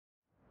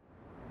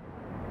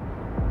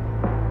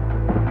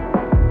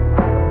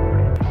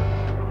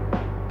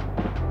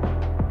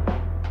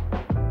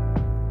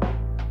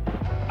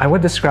I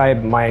would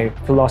describe my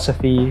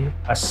philosophy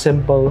as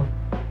simple,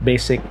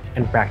 basic,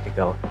 and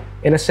practical,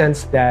 in a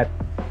sense that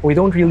we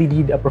don't really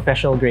need a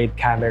professional grade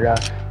camera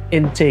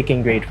in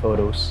taking great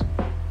photos.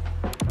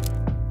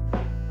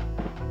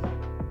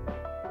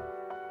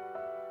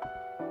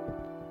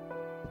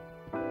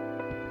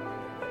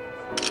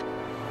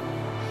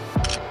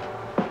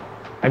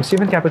 I'm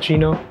Stephen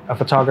Capuchino, a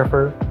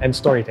photographer and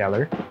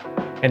storyteller,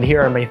 and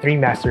here are my 3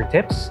 master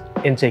tips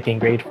in taking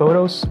great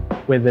photos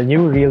with the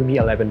new Realme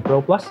 11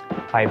 Pro Plus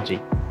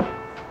 5G.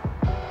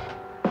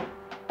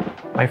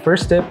 My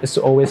first tip is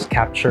to always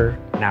capture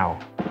now.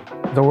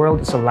 The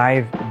world is a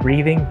live,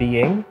 breathing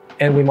being,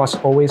 and we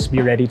must always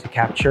be ready to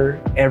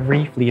capture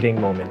every fleeting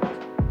moment.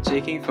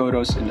 Taking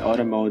photos in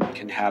auto mode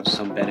can have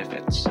some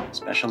benefits,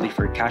 especially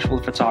for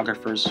casual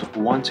photographers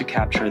who want to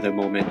capture the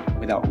moment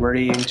without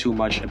worrying too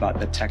much about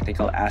the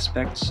technical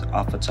aspects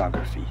of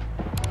photography.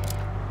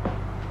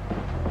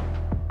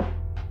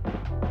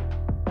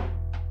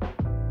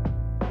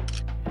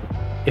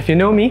 If you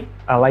know me,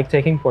 I like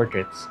taking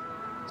portraits.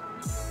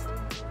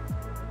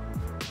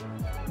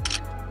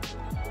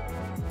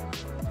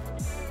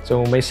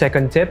 So my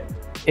second tip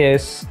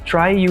is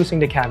try using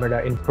the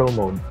camera in Pro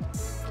mode.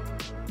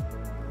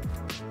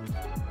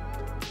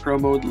 Pro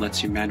mode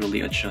lets you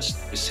manually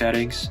adjust the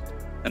settings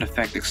that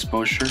affect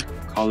exposure,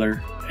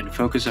 color, and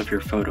focus of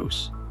your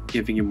photos,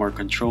 giving you more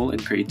control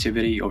and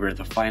creativity over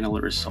the final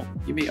result.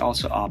 You may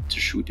also opt to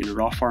shoot in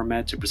RAW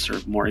format to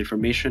preserve more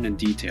information and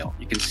detail.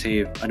 You can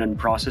save an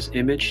unprocessed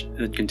image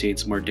that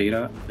contains more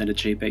data than a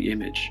JPEG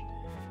image.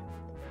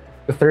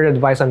 The third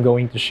advice I'm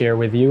going to share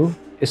with you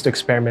is to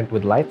experiment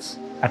with lights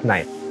at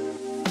night.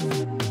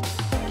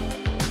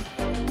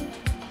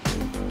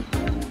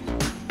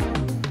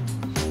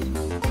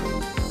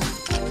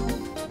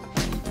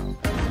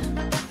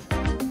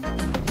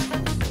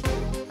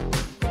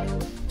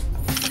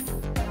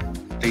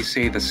 They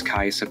say the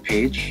sky is a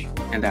page,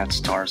 and that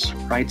stars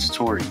write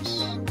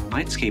stories.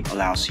 Nightscape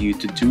allows you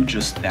to do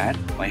just that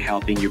by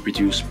helping you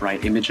produce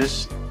bright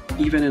images,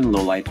 even in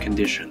low-light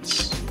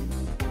conditions.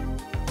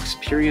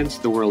 Experience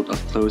the world up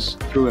close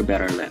through a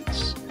better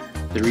lens.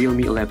 The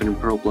Realme 11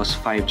 Pro Plus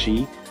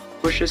 5G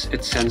pushes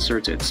its sensor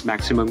to its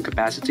maximum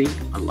capacity,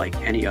 unlike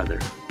any other.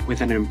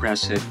 With an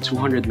impressive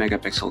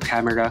 200-megapixel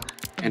camera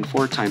and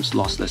 4 times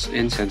lossless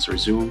in-sensor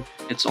zoom,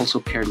 it's also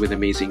paired with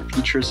amazing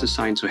features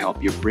designed to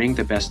help you bring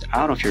the best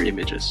out of your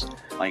images,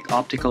 like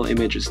optical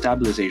image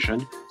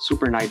stabilization,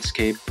 super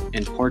nightscape,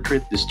 and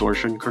portrait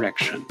distortion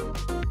correction.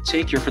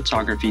 Take your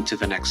photography to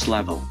the next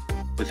level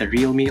with the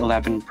Realme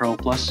 11 Pro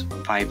Plus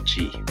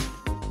 5G.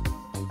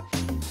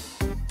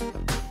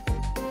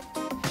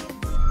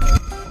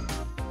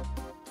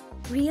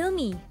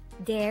 Realme,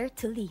 dare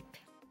to leap.